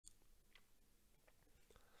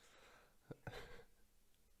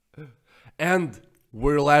And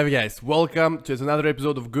we're live, guys. Welcome to another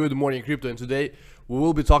episode of Good Morning Crypto, and today we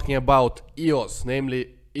will be talking about EOS,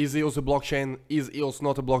 namely, is EOS a blockchain? Is EOS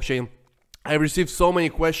not a blockchain? I received so many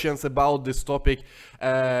questions about this topic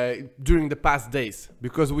during the past days,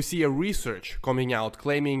 because we see a research coming out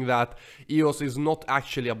claiming that EOS is not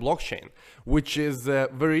actually a blockchain, which is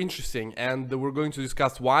very interesting, and we're going to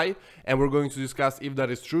discuss why, and we're going to discuss if that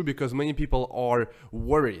is true, because many people are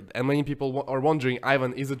worried and many people are wondering,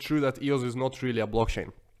 Ivan, is it true that EOS is not really a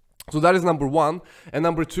blockchain? So that is number one. And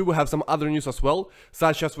number two, we have some other news as well,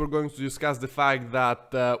 such as we're going to discuss the fact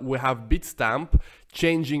that we have Bitstamp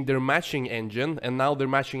changing their matching engine, and now their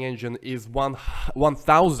matching engine is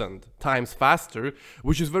 1000 times faster,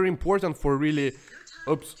 which is very important for really,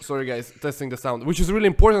 oops, sorry guys, testing the sound, which is really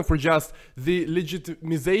important for just the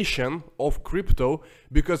legitimization of crypto,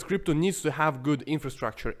 because crypto needs to have good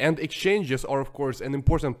infrastructure, and exchanges are of course an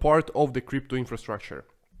important part of the crypto infrastructure.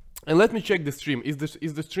 And let me check the stream. Is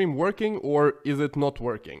the stream working or is it not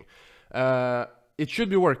working? It should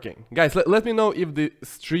be working. Guys, let me know if the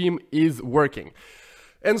stream is working.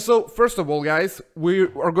 And so, first of all, guys, we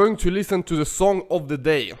are going to listen to the song of the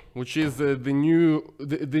day, which is the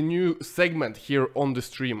new segment here on the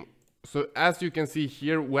stream. So as you can see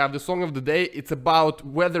here, we have the song of the day. It's about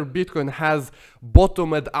whether Bitcoin has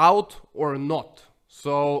bottomed out or not.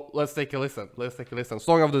 So let's take a listen. Let's take a listen.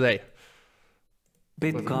 Song of the day.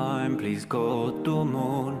 Bitcoin, please go to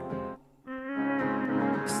moon.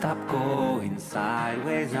 Stop going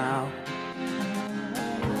sideways now.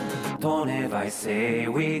 Don't ever say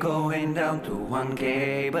we going down to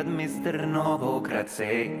 1K, but Mr. Novogratz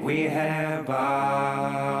say we have bottomed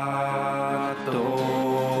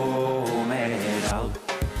out.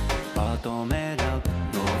 Bottomed out.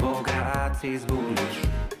 Novogratz is bullish.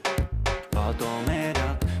 Bottomed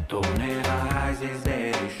out. Don't ever rise is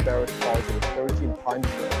deadish. Barrett calls it a 13 times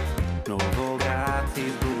growth. Novogratz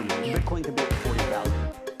is bullish. Bitcoin could be at 40,000.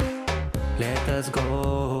 Let us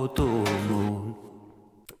go to moon.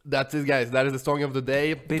 That's it, guys. That is the song of the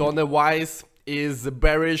day. Tone Wise is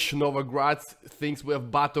bearish. Novogratz thinks we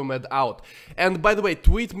have bottomed out. And by the way,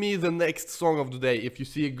 tweet me the next song of the day. If you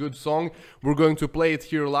see a good song, we're going to play it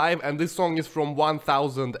here live. And this song is from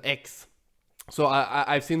 1000X. So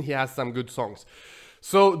I've seen he has some good songs.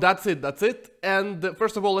 So that's it. And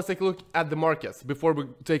first of all, let's take a look at the markets before we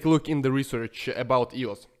take a look in the research about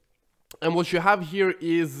EOS. And what you have here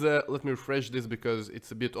is, let me refresh this because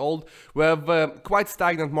it's a bit old. We have quite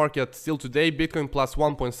stagnant market still today. Bitcoin plus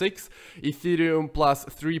 1.6, Ethereum plus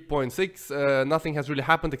 3.6. Nothing has really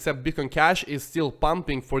happened except Bitcoin Cash is still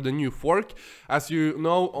pumping for the new fork. As you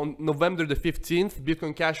know, on November the 15th,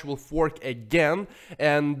 Bitcoin Cash will fork again,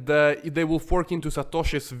 and they will fork into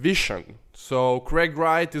Satoshi's vision. So Craig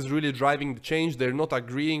Wright is really driving the change. They're not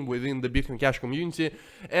agreeing within the Bitcoin Cash community.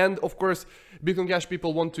 And of course, Bitcoin Cash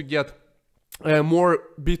people want to get more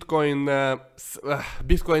Bitcoin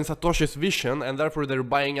Satoshi's vision, and therefore they're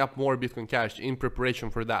buying up more Bitcoin Cash in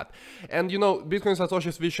preparation for that. And you know, Bitcoin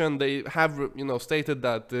Satoshi's vision, they have stated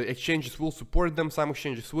that exchanges will support them. Some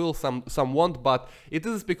exchanges will, some won't, but it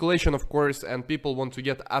is a speculation, of course, and people want to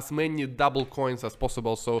get as many double coins as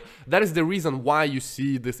possible. So that is the reason why you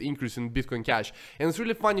see this increase in Bitcoin Cash. And it's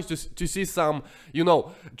really funny to see some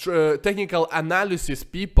technical analysis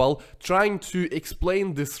people trying to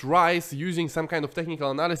explain this rise using some kind of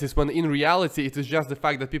technical analysis, when in reality it is just the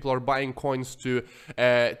fact that people are buying coins to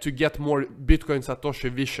get more Bitcoin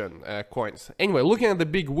Satoshi Vision coins. Anyway, looking at the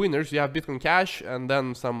big winners, you have Bitcoin Cash and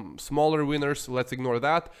then some smaller winners. Let's ignore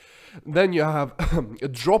that. Then you have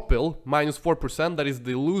Dropil minus 4%. That is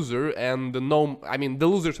the loser, and the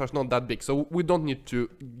losers are not that big, so we don't need to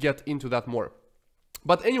get into that more.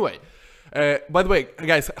 But anyway, by the way,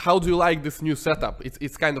 guys, how do you like this new setup?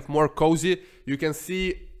 It's kind of more cozy. You can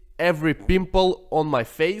see every pimple on my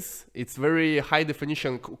face. It's very high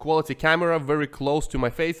definition quality camera, very close to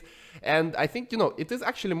my face, and I think it is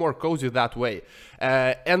actually more cozy that way.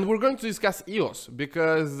 And we're going to discuss EOS,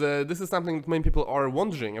 because this is something that many people are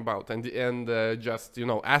wondering about, and just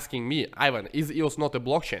asking me, Ivan, is EOS not a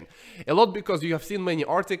blockchain? A lot, because you have seen many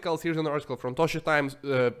articles. Here's an article from Toshi Times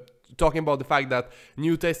talking about the fact that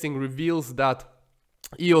new testing reveals that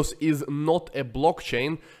EOS is not a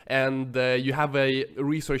blockchain, and you have a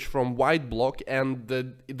research from Whiteblock, and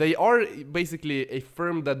they are basically a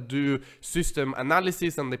firm that do system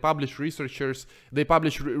analysis, and they publish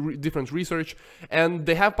different research, and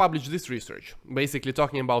they have published this research basically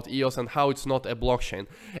talking about EOS and how it's not a blockchain.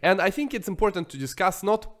 And I think it's important to discuss,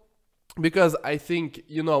 not because I think,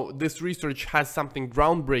 this research has something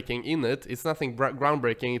groundbreaking in it. It's nothing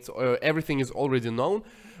groundbreaking. It's everything is already known.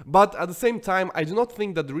 But at the same time, I do not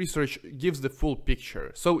think that the research gives the full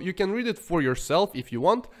picture. So you can read it for yourself if you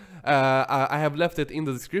want. I have left it in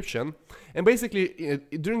the description. And basically,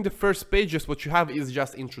 during the first pages, what you have is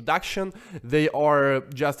just introduction. They are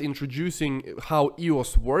just introducing how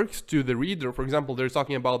EOS works to the reader. For example, they're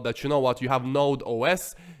talking about that, you know what, you have Node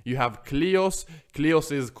OS, you have Cleos.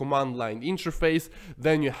 Cleos is command line interface.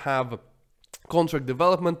 Then you have contract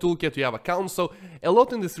development toolkit, you have accounts. So a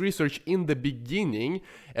lot in this research in the beginning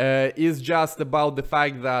is just about the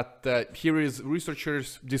fact that here is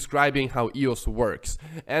researchers describing how EOS works,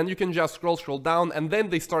 and you can just scroll down, and then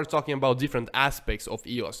they start talking about different aspects of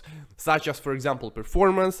EOS, such as, for example,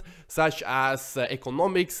 performance, such as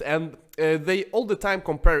economics, and they all the time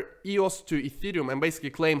compare EOS to Ethereum and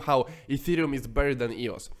basically claim how Ethereum is better than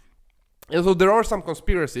EOS. And so there are some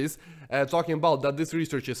conspiracies talking about that this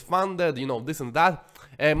research is funded, you know, this and that.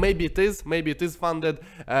 Maybe it is funded,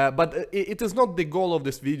 but it is not the goal of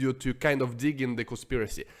this video to kind of dig in the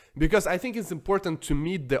conspiracy, because I think it's important to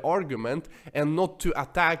meet the argument and not to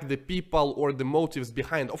attack the people or the motives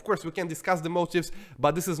behind. Of course, we can discuss the motives,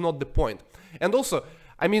 but this is not the point. And also,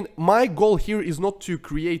 I mean, my goal here is not to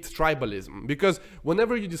create tribalism, because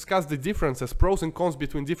whenever you discuss the differences, pros and cons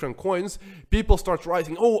between different coins, people start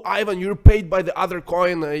writing, oh, Ivan, you're paid by the other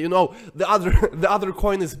coin, you know, the other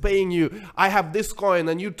coin is paying you. I have this coin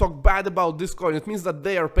and you talk bad about this coin. It means that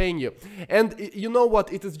they are paying you. And you know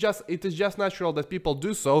what? It is just natural that people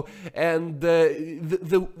do so. And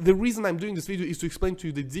the reason I'm doing this video is to explain to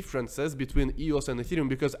you the differences between EOS and Ethereum,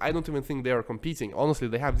 because I don't even think they are competing. Honestly,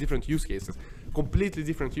 they have different use cases, completely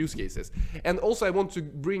different use cases. And also I want to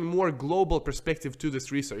bring more global perspective to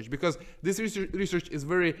this research, because this research is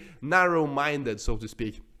very narrow-minded, so to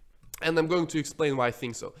speak, and I'm going to explain why I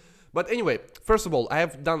think so. But anyway, first of all, I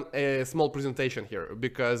have done a small presentation here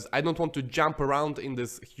because I don't want to jump around in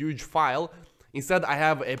this huge file. Instead, I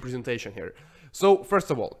have a presentation here. So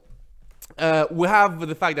first of all, we have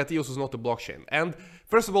the fact that EOS is not a blockchain. And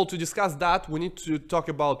first of all, to discuss that, we need to talk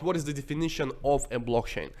about what is the definition of a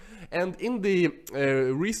blockchain. And in the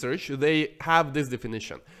research, they have this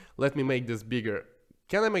definition. Let me make this bigger.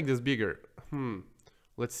 Can I make this bigger?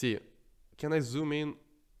 Let's see. Can I zoom in?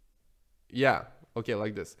 Yeah. Okay,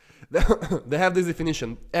 like this. They have this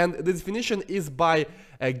definition, and the definition is by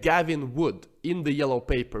Gavin Wood in the yellow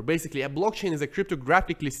paper. Basically, a blockchain is a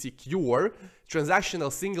cryptographically secure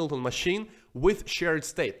transactional singleton machine with shared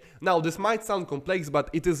state. Now, this might sound complex, but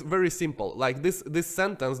it is very simple. Like this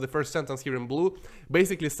sentence, the first sentence here in blue,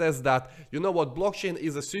 basically says that, you know what, blockchain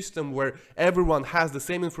is a system where everyone has the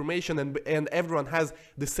same information and everyone has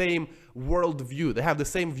the same world view. They have the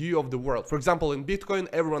same view of the world. For example, in Bitcoin,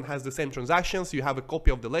 everyone has the same transactions. You have a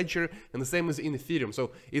copy of the ledger, and the same is in Ethereum.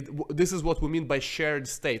 So this is what we mean by shared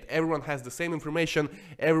state. Everyone has the same information.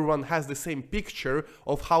 Everyone has the same picture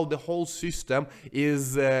of how the whole system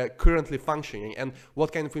is currently functioning and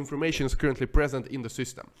what kind of information is currently present in the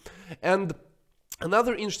system. And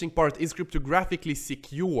another interesting part is cryptographically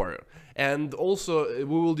secure, and also we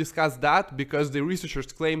will discuss that because the researchers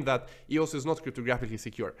claim that EOS is not cryptographically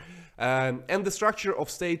secure. And the structure of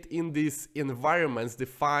state in these environments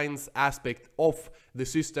defines aspect of the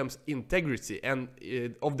system's integrity and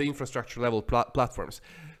of the infrastructure level platforms.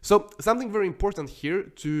 So something very important here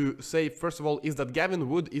to say, first of all, is that Gavin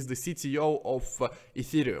Wood is the CTO of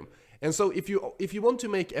Ethereum. And so if you want to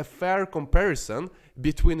make a fair comparison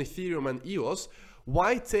between Ethereum and EOS,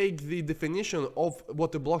 why take the definition of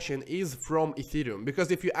what a blockchain is from Ethereum? Because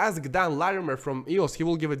if you ask Dan Larimer from EOS, he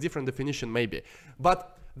will give a different definition maybe.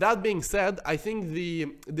 But that being said, I think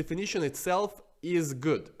the definition itself is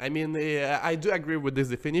good. I mean, I do agree with this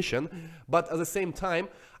definition, but at the same time,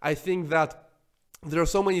 I think that there are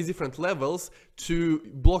so many different levels to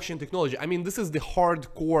blockchain technology. I mean, this is the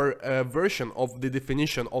hardcore version of the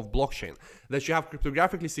definition of blockchain, that you have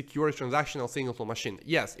cryptographically secure transactional singleton machine.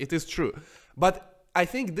 Yes, it is true. But I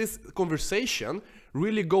think this conversation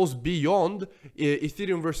really goes beyond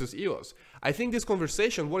Ethereum versus EOS. I think this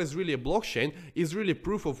conversation, what is really a blockchain, is really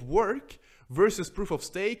proof of work versus proof of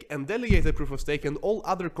stake and delegated proof of stake and all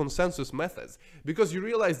other consensus methods. Because you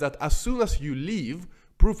realize that as soon as you leave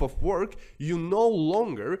proof of work, you no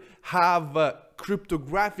longer have a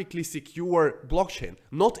cryptographically secure blockchain.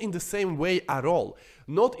 Not in the same way at all.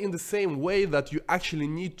 Not in the same way that you actually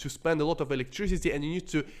need to spend a lot of electricity and you need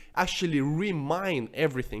to actually remine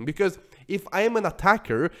everything. Because if I am an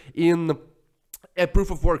attacker in a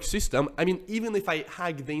proof of work system, I mean, even if I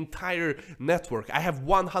hack the entire network, I have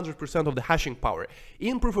 100% of the hashing power.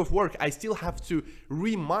 In proof of work, I still have to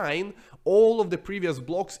remine all of the previous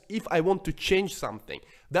blocks if I want to change something.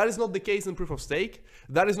 That is not the case in proof of stake.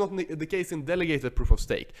 That is not the case in delegated proof of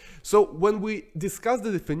stake. So when we discuss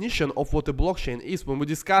the definition of what a blockchain is, when we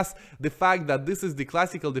discuss the fact that this is the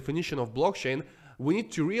classical definition of blockchain, we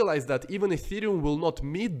need to realize that even Ethereum will not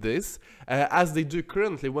meet this as they do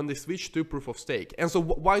currently when they switch to proof of stake. And so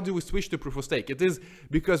why do we switch to proof of stake? It is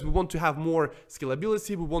because we want to have more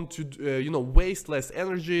scalability, we want to waste less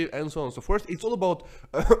energy, and so on and so forth. It's all about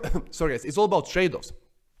sorry guys, it's all about trade-offs.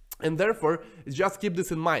 And therefore, just keep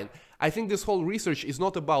this in mind. I think this whole research is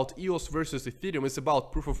not about EOS versus Ethereum, it's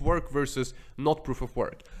about proof of work versus not proof of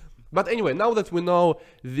work. But anyway, now that we know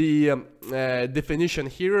the definition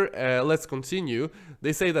here, let's continue.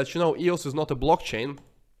 They say that, EOS is not a blockchain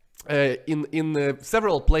in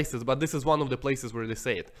several places, but this is one of the places where they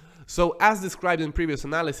say it. So as described in previous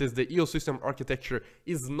analysis, the EOS system architecture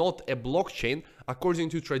is not a blockchain according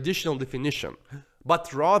to traditional definition,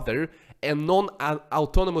 but rather a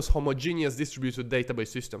non-autonomous homogeneous distributed database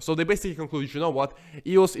system. So they basically conclude, you know what,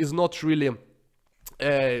 EOS is not really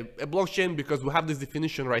a blockchain because we have this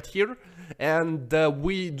definition right here, and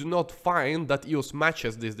we do not find that EOS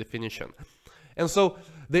matches this definition. And so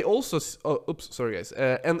they also,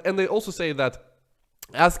 and they also say that,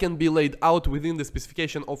 as can be laid out within the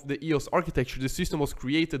specification of the EOS architecture, the system was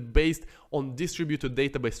created based on distributed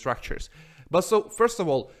database structures. But so, first of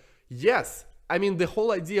all, yes, I mean, the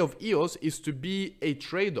whole idea of EOS is to be a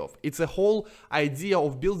trade-off. It's a whole idea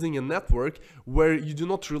of building a network where you do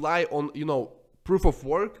not rely on, proof of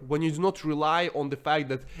work, when you do not rely on the fact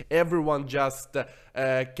that everyone just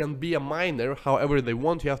can be a miner however they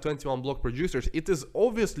want. You have 21 block producers. It is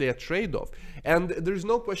obviously a trade-off, and there's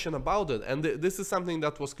no question about it. And this is something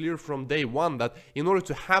that was clear from day one, that in order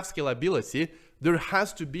to have scalability, there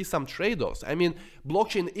has to be some trade-offs. I mean,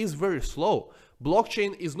 blockchain is very slow.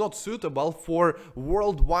 Blockchain is not suitable for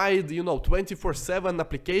worldwide, 24/7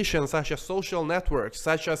 applications such as social networks,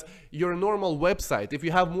 such as your normal website. If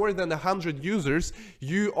you have more than 100 users,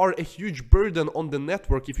 you are a huge burden on the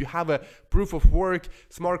network if you have a proof of work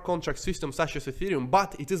smart contract system such as Ethereum,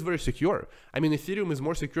 but it is very secure. I mean, Ethereum is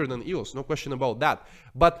more secure than EOS, no question about that.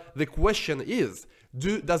 But the question is,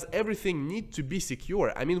 does everything need to be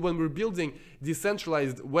secure? I mean, when we're building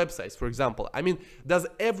decentralized websites, for example, I mean, does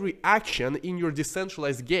every action in your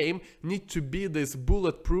decentralized game need to be this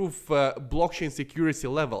bulletproof blockchain security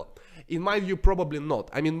level? In my view, probably not.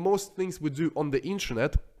 I mean, most things we do on the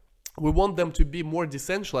internet, we want them to be more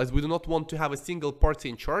decentralized. We do not want to have a single party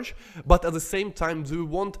in charge, but at the same time, do we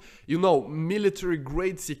want, military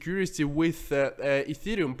grade security with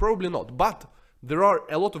Ethereum? Probably not. But there are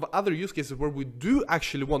a lot of other use cases where we do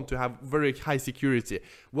actually want to have very high security,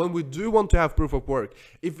 when we do want to have proof of work.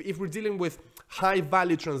 If we're dealing with high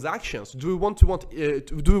value transactions, do we want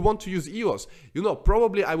to use EOS?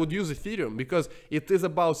 Probably I would use Ethereum, because it is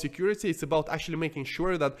about security. It's about actually making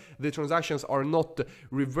sure that the transactions are not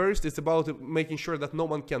reversed. It's about making sure that no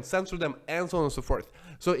one can censor them, and so on and so forth.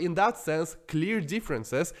 So in that sense, clear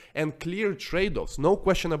differences and clear trade-offs, no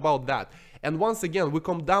question about that. And once again, we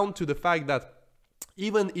come down to the fact that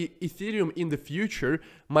even Ethereum in the future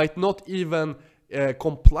might not even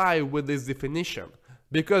comply with this definition,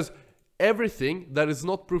 because everything that is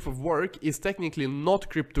not proof of work is technically not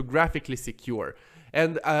cryptographically secure.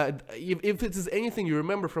 And if it is anything you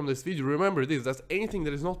remember from this video, remember this, that anything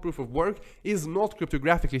that is not proof of work is not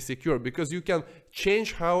cryptographically secure, because you can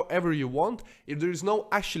change however you want. If there is no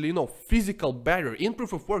actually physical barrier. In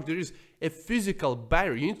proof of work, there is a physical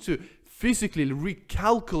barrier. You need to physically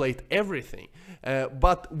recalculate everything.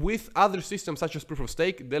 But with other systems such as proof of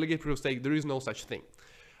stake, delegated proof of stake, there is no such thing.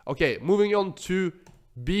 Okay, moving on to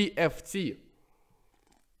BFT.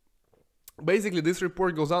 Basically, this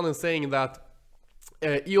report goes on and saying that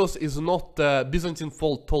EOS is not Byzantine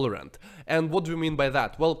fault tolerant. And what do we mean by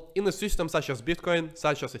that? Well, in a system such as Bitcoin,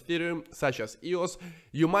 such as Ethereum, such as EOS,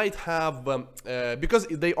 you might have, because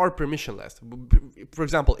they are permissionless. For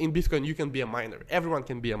example, in Bitcoin, you can be a miner. Everyone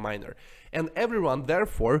can be a miner. And everyone,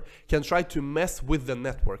 therefore, can try to mess with the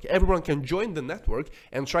network. Everyone can join the network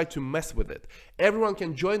and try to mess with it. Everyone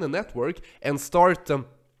can join the network and start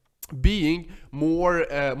being more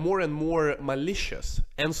and more malicious.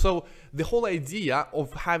 And so the whole idea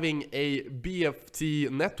of having a BFT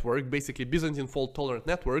network, basically Byzantine fault tolerant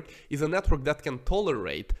network, is a network that can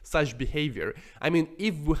tolerate such behavior. I mean,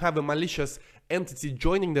 if we have a malicious entity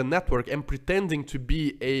joining the network and pretending to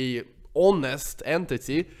be a honest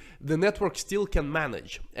entity, the network still can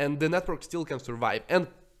manage and the network still can survive. And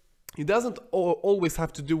it doesn't always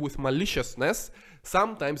have to do with maliciousness.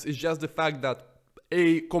 Sometimes it's just the fact that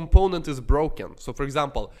a component is broken. So for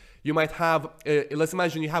example, you might have, let's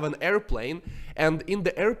imagine you have an airplane, and in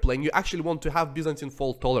the airplane you actually want to have Byzantine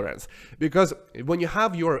fault tolerance, because when you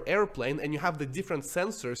have your airplane and you have the different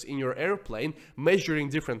sensors in your airplane measuring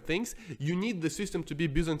different things, you need the system to be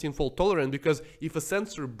Byzantine fault tolerant, because if a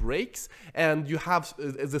sensor breaks and you have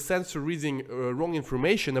the sensor reading wrong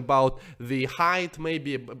information about the height,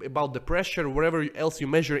 maybe about the pressure, whatever else you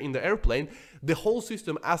measure in the airplane, the whole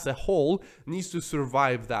system as a whole needs to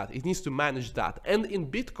survive that. It needs to manage that. And in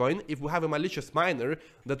Bitcoin, if we have a malicious miner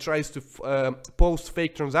that tries to post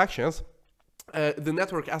fake transactions, the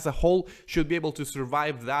network as a whole should be able to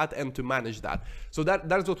survive that and to manage that. So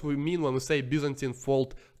that's what we mean when we say Byzantine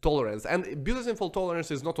fault tolerance. And Byzantine fault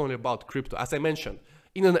tolerance is not only about crypto. As I mentioned,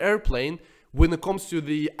 in an airplane, when it comes to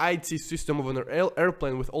the IT system of an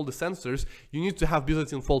airplane with all the sensors, you need to have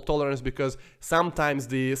Byzantine fault tolerance, because sometimes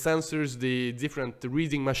the sensors, the different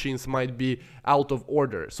reading machines might be out of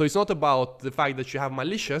order. So it's not about the fact that you have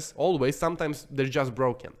malicious always, sometimes they're just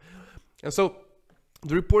broken. And so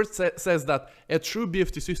the report says that a true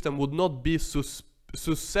BFT system would not be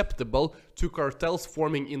susceptible to cartels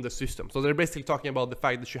forming in the system. So they're basically talking about the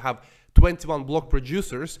fact that you have 21 block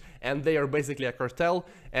producers and they are basically a cartel,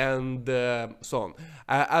 and so on.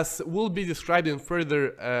 As will be described in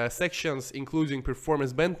further sections, including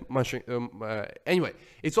performance benchmarking. Anyway,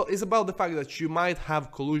 it's about the fact that you might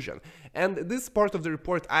have collusion. And this part of the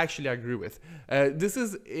report I actually agree with. This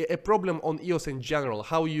is a problem on EOS in general,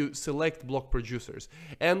 how you select block producers.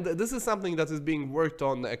 And this is something that is being worked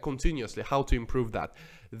on continuously, how to improve that.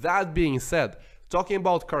 That being said, talking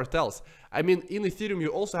about cartels, I mean, in Ethereum you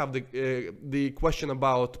also have the question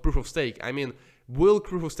about proof of stake. I mean, will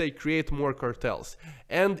proof of stake create more cartels?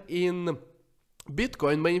 And in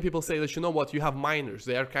Bitcoin, many people say that, you know what, you have miners,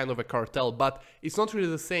 they are kind of a cartel, but it's not really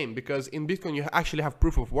the same, because in Bitcoin you actually have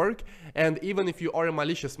proof of work, and even if you are a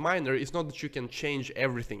malicious miner, it's not that you can change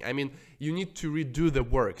everything. I mean, you need to redo the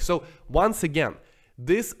work. So once again,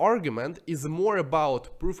 this argument is more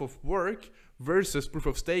about proof of work versus proof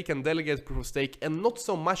of stake and delegated proof of stake, and not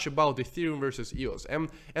so much about Ethereum versus EOS. And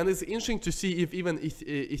it's interesting to see if even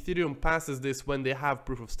Ethereum passes this when they have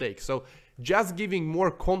proof of stake. So just giving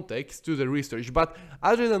more context to the research. But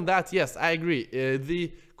other than that, yes, I agree.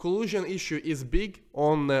 The collusion issue is big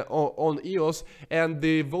on EOS, and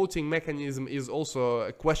the voting mechanism is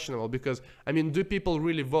also questionable, because, I mean, do people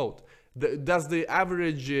really vote? Does the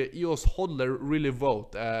average EOS hodler really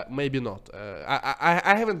vote? Maybe not.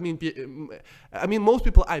 I haven't I mean, most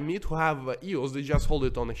people I meet who have EOS, they just hold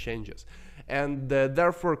it on exchanges. And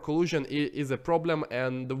therefore, collusion is a problem,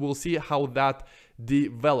 and we'll see how that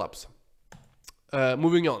develops.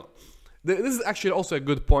 Moving on. This is actually also a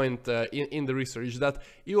good point in the research, that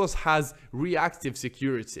EOS has reactive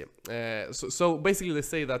security. So basically they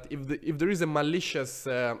say that if there is a malicious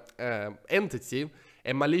entity,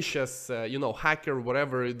 a malicious, you know, hacker,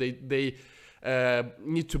 whatever, they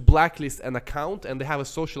need to blacklist an account, and they have a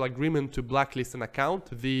social agreement to blacklist an account.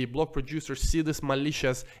 The block producers see this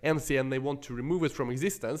malicious entity and they want to remove it from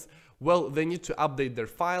existence. Well, they need to update their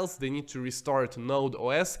files, they need to restart Node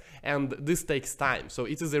OS, and this takes time. So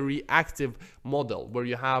it is a reactive model where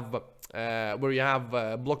you have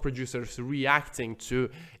block producers reacting to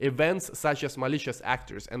events such as malicious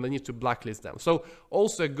actors, and they need to blacklist them. So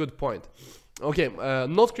also a good point. Okay,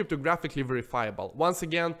 not cryptographically verifiable. Once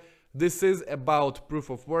again, this is about proof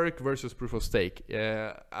of work versus proof of stake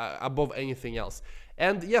above anything else.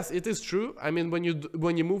 And yes, it is true. I mean, when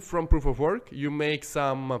you move from proof of work, you make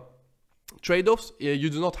some trade-offs. You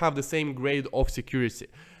do not have the same grade of security.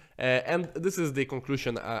 And this is the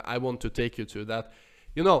conclusion I want to take you to, that,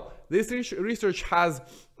 you know, this research has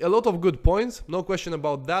a lot of good points, no question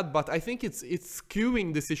about that, but I think it's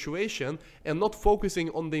skewing the situation and not focusing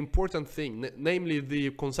on the important thing, namely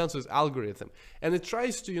the consensus algorithm. And it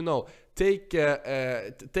tries to, you know, take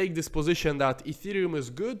this position that Ethereum is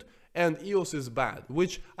good and EOS is bad,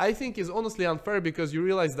 which I think is honestly unfair, because you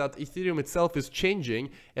realize that Ethereum itself is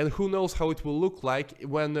changing, and who knows how it will look like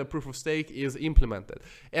when proof of stake is implemented.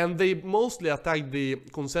 And they mostly attack the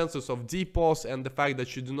consensus of DPoS and the fact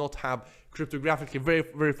that you do not have cryptographically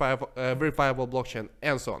verifiable blockchain,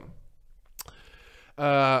 and so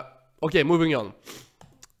on. Okay, moving on.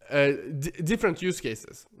 Different use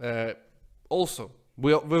cases. Also,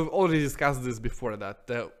 we've already discussed this before, that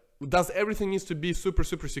does everything needs to be super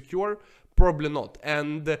secure? Probably not.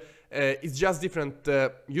 And it's just different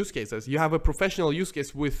use cases. You have a professional use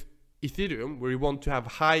case with Ethereum, where you want to have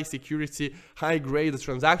high security, high grade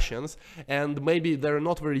transactions, and maybe they're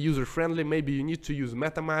not very user friendly, maybe you need to use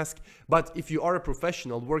MetaMask. But if you are a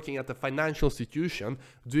professional working at a financial institution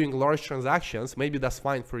doing large transactions, maybe that's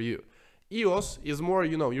fine for you. EOS is more,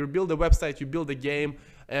 you know, you build a website, you build a game,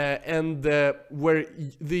 and where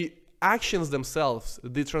the actions themselves,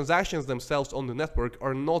 the transactions themselves on the network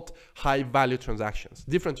are not high value transactions,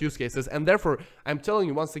 different use cases. And therefore, I'm telling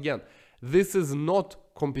you once again, this is not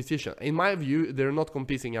competition. In my view, they're not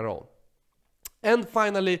competing at all. And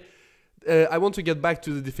finally, I want to get back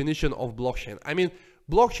to the definition of blockchain. I mean,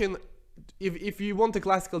 blockchain, if you want a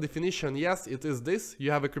classical definition, yes, it is this.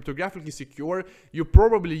 You have a cryptographically secure, you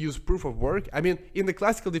probably use proof of work. I mean, in the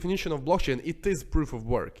classical definition of blockchain, it is proof of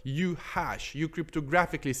work. You hash, you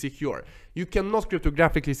cryptographically secure. You cannot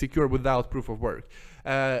cryptographically secure without proof of work.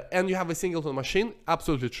 And you have a singleton machine,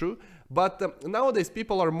 absolutely true. But nowadays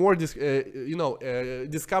people are more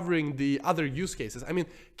discovering the other use cases. I mean,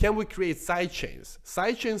 can we create sidechains?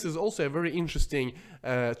 Sidechains is also a very interesting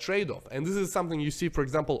trade-off, and this is something you see, for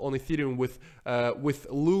example, on Ethereum with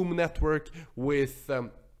Loom network, with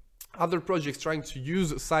other projects trying to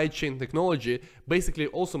use sidechain technology, basically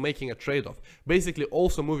also making a trade-off, basically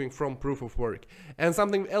also moving from proof of work. And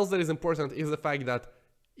something else that is important is the fact that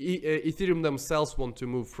Ethereum themselves want to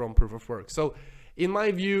move from proof of work. So in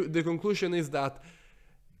my view, the conclusion is that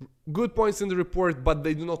good points in the report, but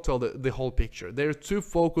they do not tell the whole picture. They're too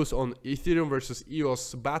focused on Ethereum versus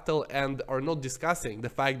EOS battle and are not discussing the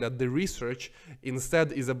fact that the research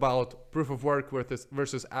instead is about proof of work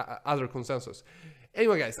versus other consensus.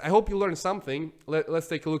 Anyway, guys, I hope you learned something. Let's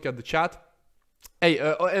take a look at the chat. Hey,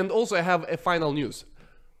 and also I have a final news.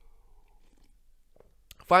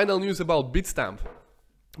 Final news about Bitstamp.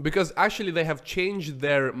 Because actually they have changed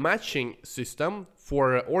their matching system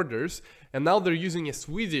for orders, and now they're using a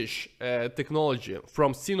Swedish technology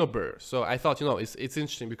from Cinnober. So I thought, you know, it's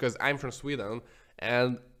interesting because I'm from Sweden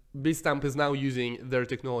and Bitstamp is now using their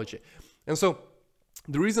technology. And so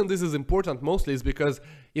the reason this is important mostly is because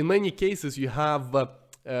in many cases you have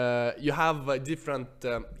different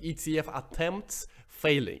ETF attempts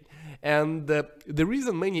failing, and the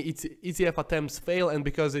reason many ETF attempts fail and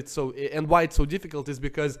because it's so, and why it's so difficult, is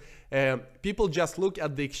because people just look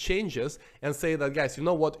at the exchanges and say that, guys, you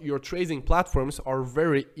know what, your trading platforms are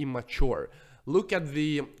very immature. Look at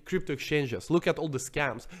the crypto exchanges, look at all the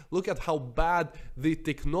scams, look at how bad the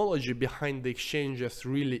technology behind the exchanges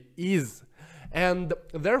really is. And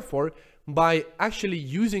therefore, by actually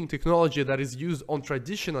using technology that is used on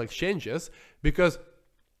traditional exchanges, because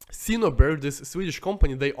Cinnober, this Swedish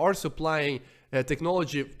company, they are supplying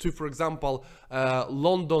technology to, for example,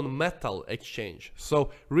 London Metal Exchange.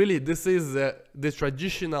 So really, this is the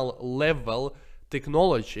traditional level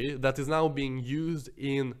technology that is now being used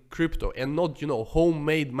in crypto and not, you know,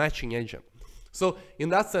 homemade matching engine. So in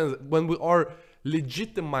that sense, when we are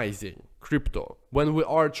legitimizing crypto, when we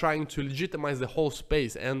are trying to legitimize the whole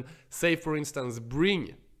space and say, for instance,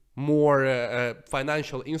 bring more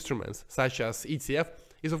financial instruments such as ETF,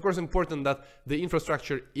 it's of course important that the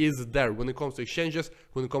infrastructure is there when it comes to exchanges,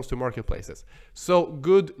 when it comes to marketplaces. So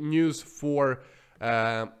good news for,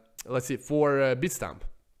 let's see, for Bitstamp.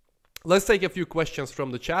 Let's take a few questions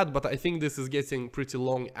from the chat, but I think this is getting pretty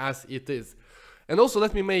long as it is. And also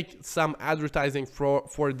let me make some advertising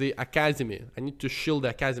for the Academy. I need to shill the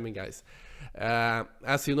Academy, guys.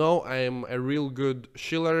 As you know, I am a real good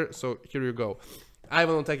shiller, so here you go.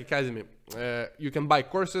 Ivan on Tech Academy. You can buy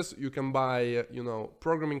courses, you can buy, you know,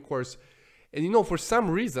 programming course. And you know, for some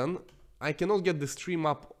reason, I cannot get the stream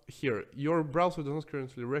up here. Your browser does not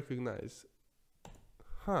currently recognize.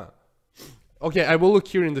 Huh. Okay, I will look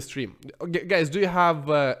here in the stream. Okay, guys, do you have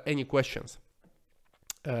any questions?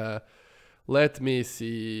 Let me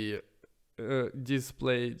see.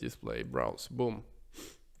 Display, browse, boom.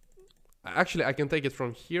 Actually, I can take it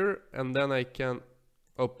from here and then I can,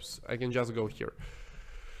 oops, I can just go here.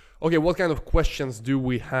 Okay, what kind of questions do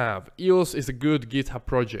we have? EOS is a good GitHub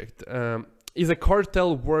project. Is a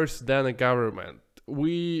cartel worse than a government?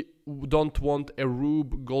 We don't want a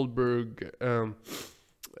Rube Goldberg.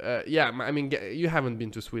 Yeah, I mean, you haven't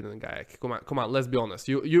been to Sweden, guy. Come on, let's be honest.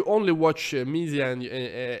 You only watch media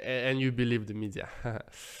and you believe the media.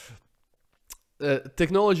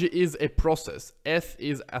 Technology is a process. Eth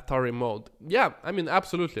is Atari mode. Yeah, I mean,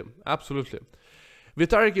 absolutely.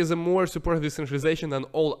 Vitalik is a more supportive decentralization than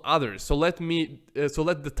all others. So let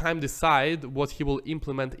the time decide what he will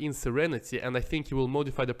implement in Serenity, and I think he will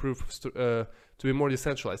modify the proof to be more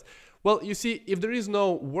decentralized. Well, you see, if there is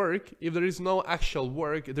no work, if there is no actual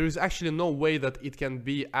work, there is actually no way that it can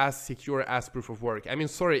be as secure as proof of work. I mean,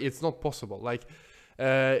 sorry, it's not possible. Like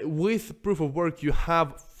with proof of work, you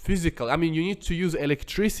have physical. I mean, you need to use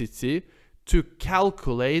electricity to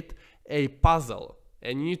calculate a puzzle,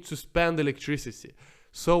 and you need to spend electricity.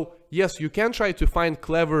 So yes, you can try to find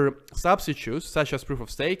clever substitutes such as proof of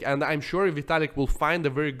stake, and I'm sure Vitalik will find a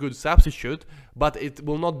very good substitute, but it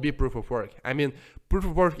will not be proof of work. I mean, proof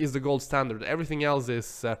of work is the gold standard. Everything else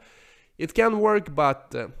is it can work,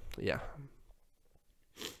 but yeah,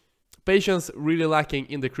 patience really lacking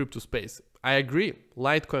in the crypto space. I agree,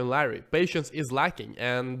 Litecoin Larry, patience is lacking,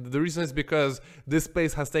 and the reason is because this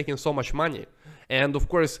space has taken so much money. And of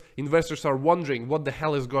course, investors are wondering what the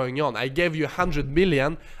hell is going on. I gave you 100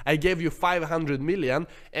 million, I gave you 500 million,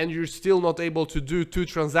 and you're still not able to do 2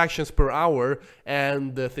 transactions per hour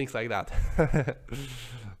and things like that.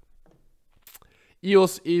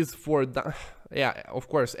 EOS is for... Yeah, of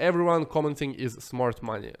course, everyone commenting is smart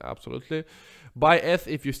money, absolutely. Buy ETH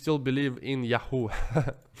if you still believe in Yahoo.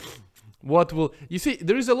 What will... You see,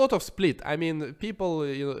 there is a lot of split. I mean, people,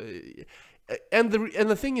 you know... And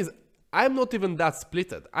the thing is, I'm not even that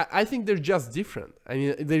splitted. I think they're just different. I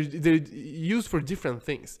mean, they're used for different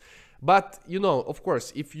things. But, you know, of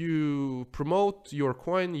course, if you promote your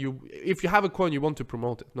coin, if you have a coin, you want to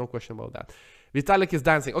promote it. No question about that. Vitalik is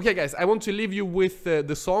dancing. Okay, guys, I want to leave you with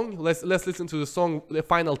the song. Let's listen to the song the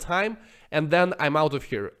final time, and then I'm out of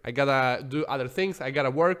here. I gotta do other things. I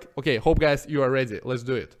gotta work. Okay, hope, guys, you are ready. Let's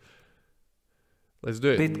do it. Let's do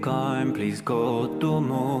it. Bitcoin, please go to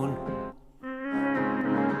moon.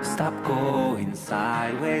 Stop going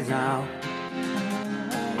sideways now.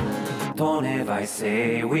 Don't ever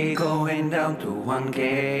say we going down to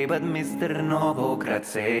 1K, but Mr. Novogratz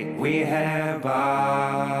say we have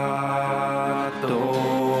bottomed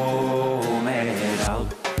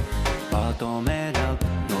out,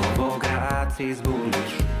 Novogratz is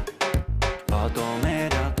bullish.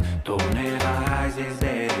 Bottomed out, don't ever rise is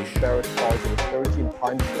bearish. Bearish target of 13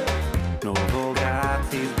 times this.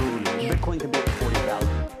 Novogratz is bullish. Bitcoin could be at 40,000.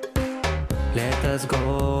 Let us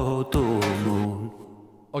go to moon.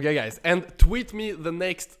 Okay, guys, and tweet me the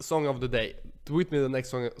next song of the day. Tweet me the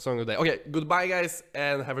next song of the day. Okay, goodbye, guys,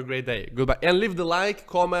 and have a great day. Goodbye. And leave the like,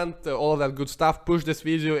 comment, all of that good stuff. Push this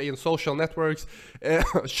video in social networks.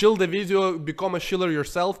 Shill the video. Become a shiller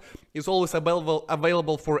yourself. It's always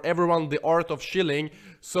available for everyone, the art of shilling.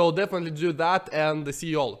 So definitely do that, and see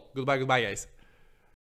you all. Goodbye, guys.